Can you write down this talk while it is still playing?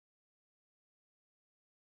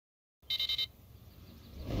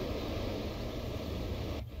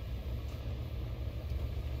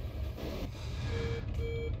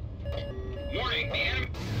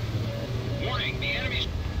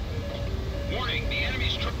Warning, the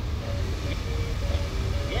enemy's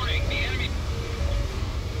Warning, the enemy.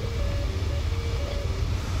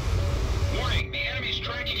 Warning, the enemy's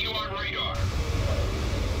tracking you on radar.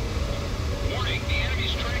 Warning, the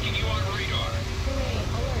enemy's tracking you on radar.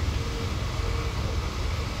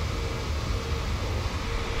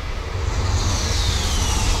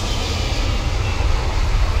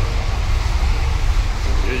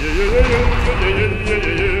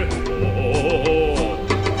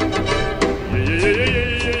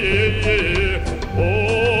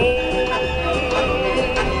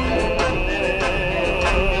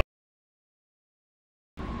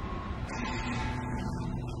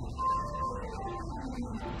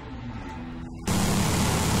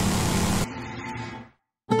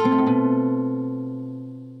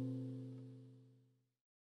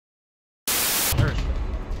 Hooray,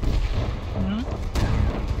 alert.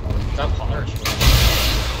咱跑哪儿去？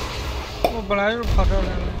我本来就是跑这儿来的。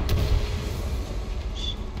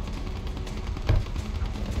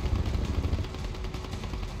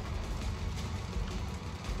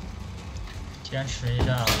坚持一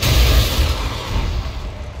下。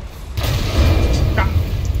干！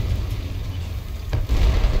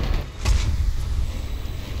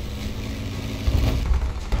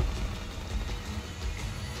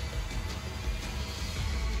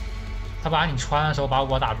他把你穿的时候把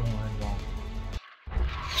我打中了，你知道吗？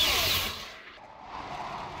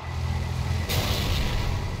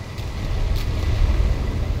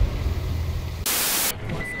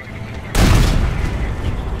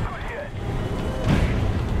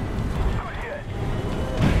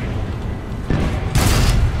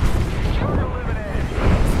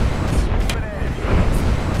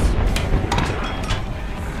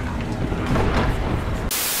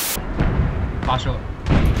发射。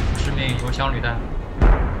致命油箱履带，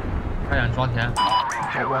开展装填。好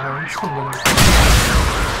吧，还能蹭着呢。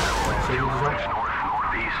谁不知道？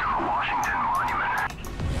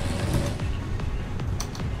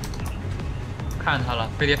看他了，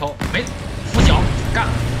飞碟头没俯角干。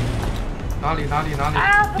哪里？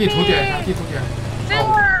地图点一下，地图点。哦，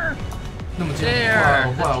那么近，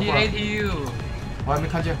过来。T80U， 我还没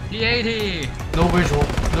看见。T80。No visual，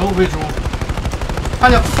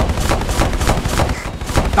 看见。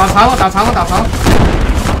打残了，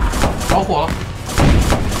着火了。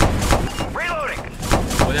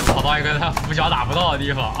我得跑到一个他俯角打不到的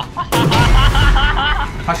地方。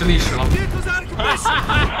他是历史了。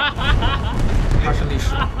他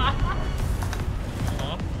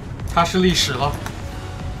是历史了。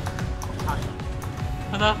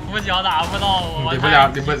他的俯角打不到我。你们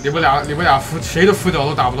俩谁的俯角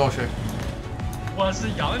都打不到谁。我是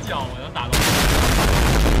仰角，我能打到。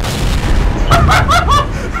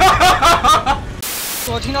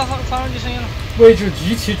我听到发动机声音了，位置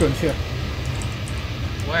极其准确。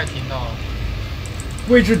我也听到了，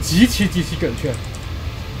位置极其准确。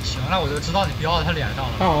行了，我就知道你标到他脸上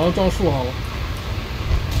了。他好像撞树上了，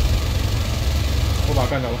我把他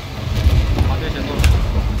干掉了。好，这协作。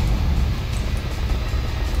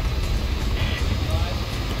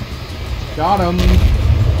加点。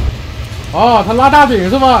啊，他拉大顶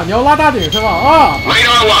是吧？你要拉大顶是吧？啊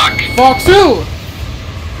 ，Fox you。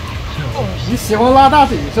你喜欢拉大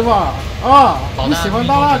顶是吧？啊，你喜欢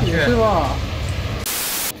拉大顶是吧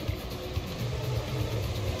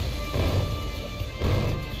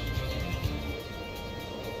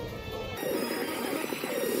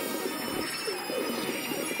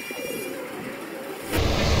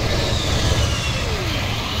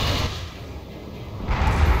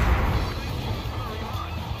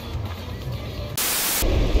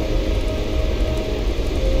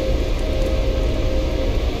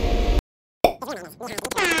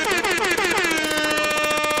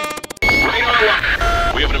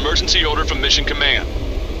？We have an emergency order from Mission Command.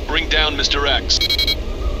 Bring down Mr. X.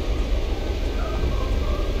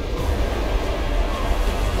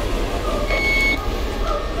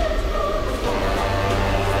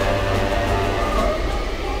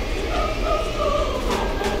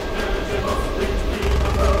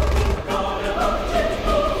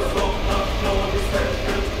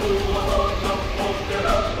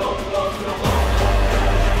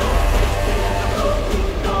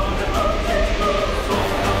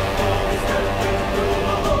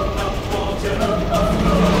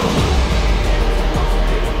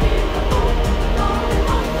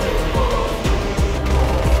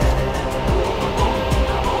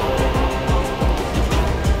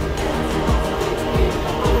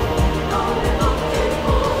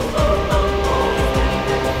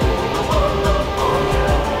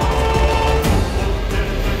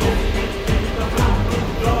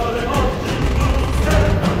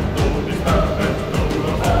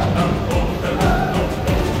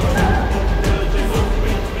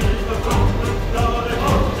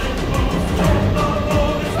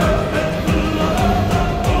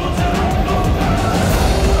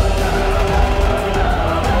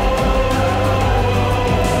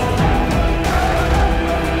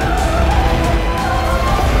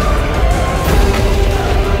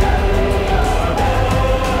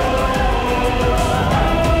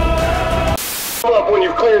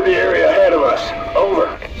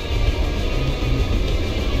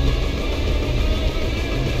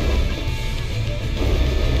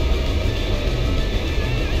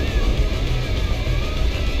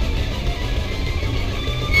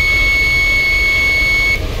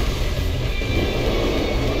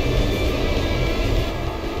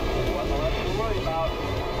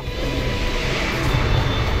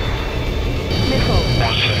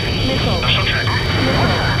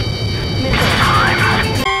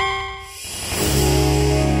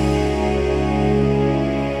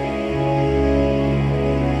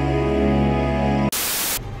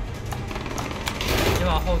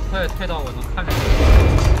 退到我能看着。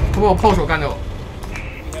他把我炮手干掉了。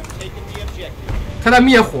他在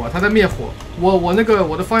灭火，他在灭火。我那个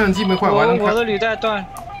我的方向机没坏，我还能看。我的履带断。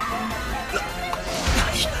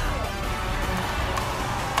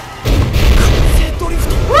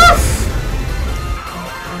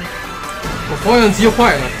我方向机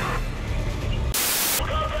坏了。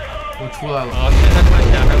我出来了。啊，现在看起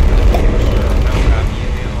来还有不同的故事，还有啥也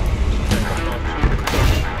没有。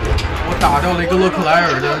我打掉了一个勒克莱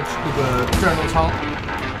尔的那个战斗舱。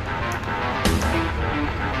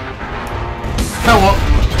看我，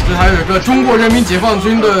这还有一个中国人民解放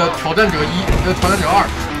军的挑战者1，挑战者2。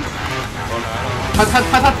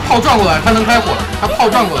他炮转过来，他能开火，他炮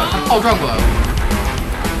转过来，他炮转过来了。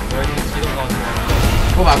我已经机动到这边了。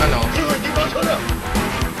我把他干掉了。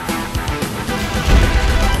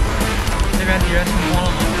这边敌人清空了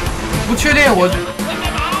吗？不确定，我。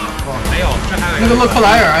哦，没有，这还有一那个勒克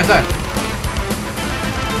莱尔还在。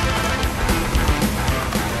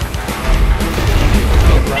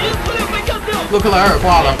勒克莱尔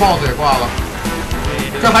挂了，豹子也挂了。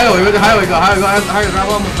这还有一个，还有一个 S，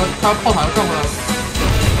 他炮塔转过来了。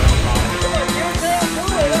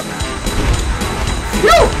哟！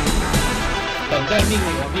等待命令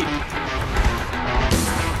完毕。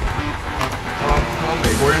他美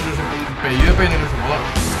国人就是北约被那个什么了。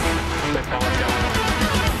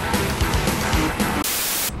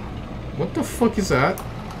What the fuck is that？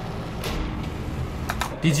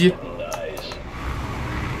 敌机。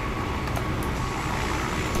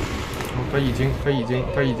他已经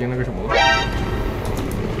那个什么了。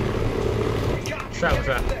帅不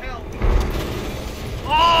帅？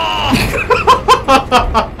啊！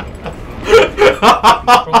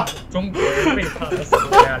中国人背叛了索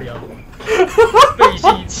马利亚，背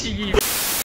信弃义。